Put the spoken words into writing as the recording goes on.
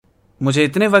मुझे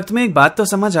इतने वक्त में एक बात तो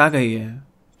समझ आ गई है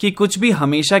कि कुछ भी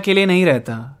हमेशा के लिए नहीं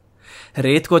रहता।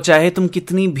 रेत को चाहे तुम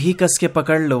कितनी भी कस के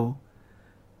पकड़ लो,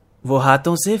 वो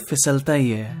हाथों से फिसलता ही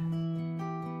है।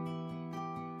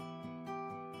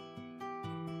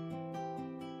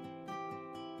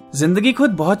 जिंदगी खुद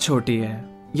बहुत छोटी है,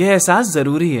 यह एहसास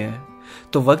जरूरी है,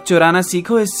 तो वक्त चुराना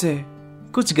सीखो इससे,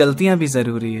 कुछ गलतियां भी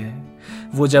जरूरी है।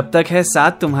 वो जब तक है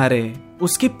साथ तुम्हारे,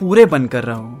 उसके पूरे बनकर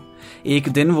रहो। एक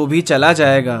दिन वो भी चला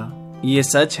जाएगा, ये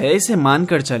सच है, इसे मान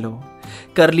कर चलो।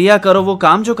 कर लिया करो वो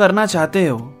काम जो करना चाहते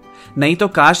हो, नहीं तो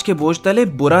काश के बोझ तले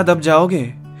बुरा दब जाओगे।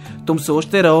 तुम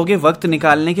सोचते रहोगे वक्त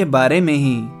निकालने के बारे में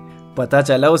ही, पता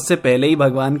चला उससे पहले ही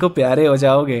भगवान को प्यारे हो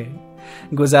जाओगे।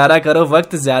 गुजारा करो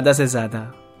वक्त ज्यादा से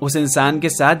ज्यादा उस इंसान के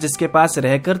साथ जिसके पास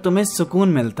रहकर तुम्हें सुकून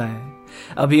मिलता है।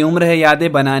 अभी उम्र है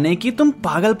यादें बनाने की, तुम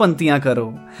पागलपंतियां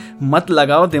करो, मत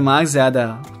लगाओ दिमाग ज्यादा,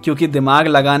 क्योंकि दिमाग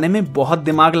लगाने में बहुत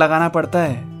दिमाग लगाना पड़ता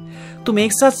है। तुम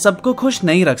एक साथ सबको खुश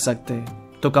नहीं रख सकते,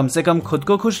 तो कम से कम खुद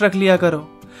को खुश रख लिया करो।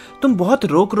 तुम बहुत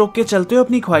रोक रोक के चलते हो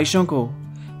अपनी ख्वाहिशों को,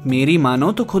 मेरी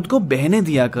मानो तो खुद को बहने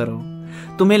दिया करो।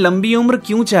 तुम्हें लंबी उम्र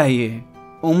क्यों चाहिए?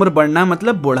 उम्र बढ़ना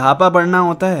मतलब बुढ़ापा बढ़ना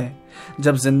होता है।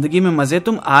 जब जिंदगी में मजे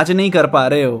तुम आज नहीं कर पा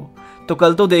रहे हो, तो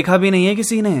कल तो देखा भी नहीं है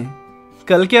किसी ने।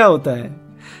 कल क्या होता है?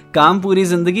 काम पूरी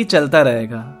जिंदगी चलता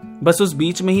रहेगा, बस उस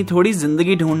बीच में ही थोड़ी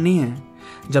जिंदगी ढूंढनी है।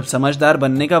 जब समझदार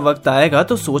बनने का वक्त आएगा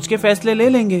तो सोच के फैसले ले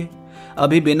लेंगे,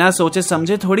 अभी बिना सोचे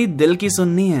समझे थोड़ी दिल की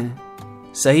सुननी है।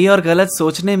 सही और गलत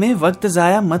सोचने में वक्त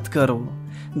जाया मत करो।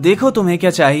 देखो तुम्हें क्या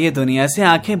चाहिए दुनिया से,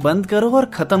 आंखें बंद करो और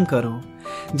खत्म करो।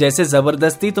 जैसे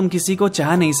जबरदस्ती तुम किसी को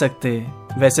चाह नहीं सकते,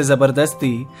 वैसे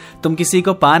जबरदस्ती तुम किसी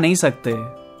को पा नहीं सकते।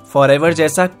 फॉरएवर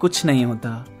जैसा कुछ नहीं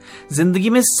होता, जिंदगी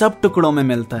में सब टुकड़ों में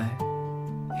मिलता है,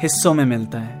 हिस्सों में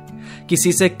मिलता है।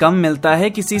 किसी से कम मिलता है,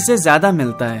 किसी से ज्यादा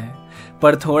मिलता है,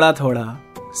 पर थोड़ा थोड़ा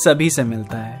सभी से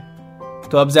मिलता है।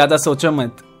 तो अब ज्यादा सोचो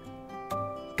मत,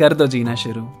 कर दो जीना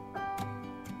शुरू।